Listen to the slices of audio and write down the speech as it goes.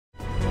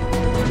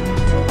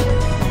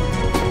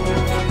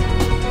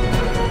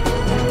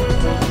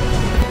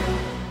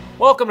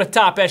Welcome to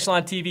Top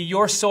Echelon TV,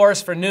 your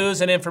source for news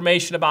and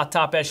information about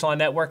Top Echelon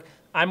Network.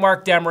 I'm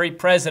Mark Demery,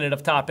 president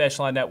of Top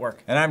Echelon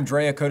Network. And I'm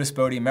Drea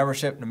Codispodi,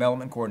 membership and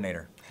development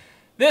coordinator.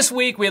 This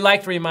week, we'd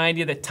like to remind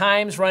you that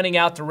time's running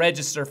out to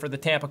register for the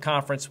Tampa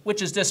Conference,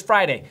 which is this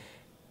Friday.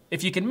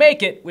 If you can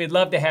make it, we'd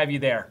love to have you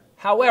there.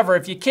 However,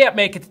 if you can't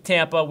make it to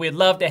Tampa, we'd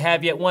love to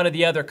have you at one of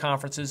the other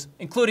conferences,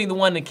 including the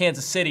one in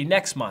Kansas City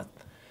next month.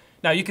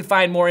 Now, you can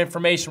find more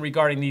information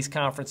regarding these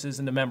conferences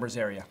in the members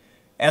area.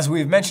 As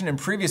we've mentioned in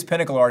previous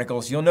Pinnacle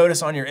articles, you'll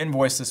notice on your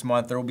invoice this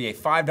month there will be a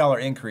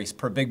 $5 increase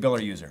per big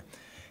biller user.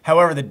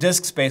 However, the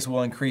disk space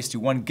will increase to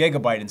 1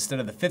 gigabyte instead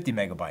of the 50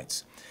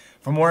 megabytes.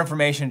 For more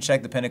information,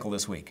 check the Pinnacle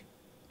this week.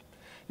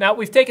 Now,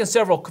 we've taken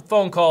several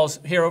phone calls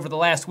here over the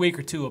last week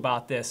or two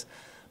about this,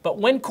 but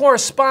when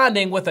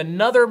corresponding with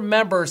another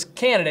member's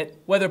candidate,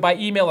 whether by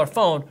email or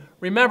phone,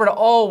 remember to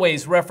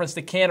always reference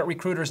the candidate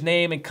recruiter's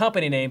name and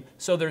company name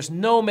so there's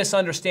no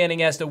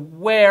misunderstanding as to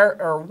where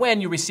or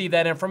when you receive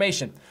that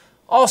information.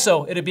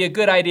 Also, it'd be a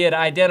good idea to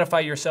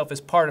identify yourself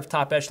as part of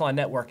Top Echelon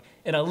Network,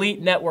 an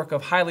elite network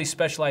of highly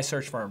specialized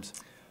search firms.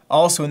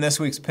 Also, in this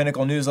week's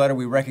Pinnacle newsletter,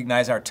 we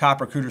recognize our top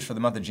recruiters for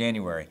the month of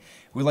January.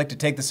 We'd like to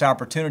take this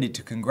opportunity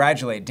to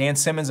congratulate Dan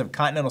Simmons of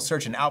Continental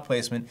Search and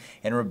Outplacement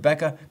and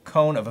Rebecca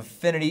Cohn of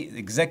Affinity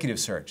Executive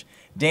Search.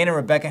 Dan and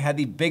Rebecca had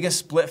the biggest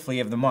split fee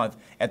of the month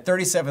at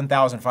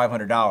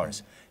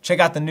 $37,500. Check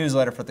out the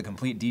newsletter for the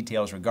complete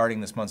details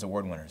regarding this month's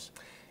award winners.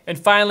 And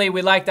finally,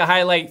 we'd like to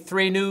highlight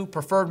 3 new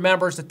preferred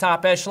members to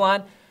Top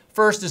Echelon.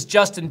 First is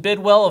Justin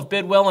Bidwell of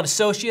Bidwell &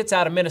 Associates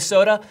out of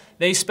Minnesota.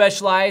 They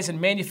specialize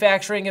in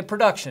manufacturing and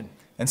production.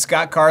 And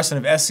Scott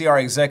Carson of SCR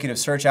Executive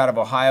Search out of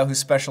Ohio, who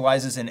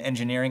specializes in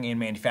engineering and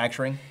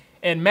manufacturing.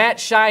 And Matt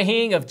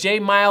Shihing of J.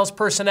 Miles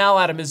Personnel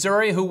out of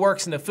Missouri, who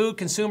works in the food,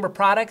 consumer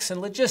products,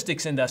 and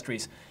logistics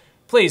industries.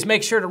 Please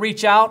make sure to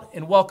reach out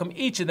and welcome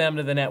each of them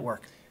to the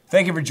network.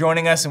 Thank you for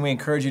joining us, and we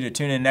encourage you to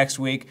tune in next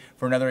week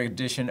for another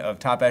edition of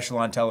Top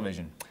Echelon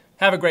Television.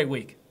 Have a great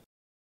week.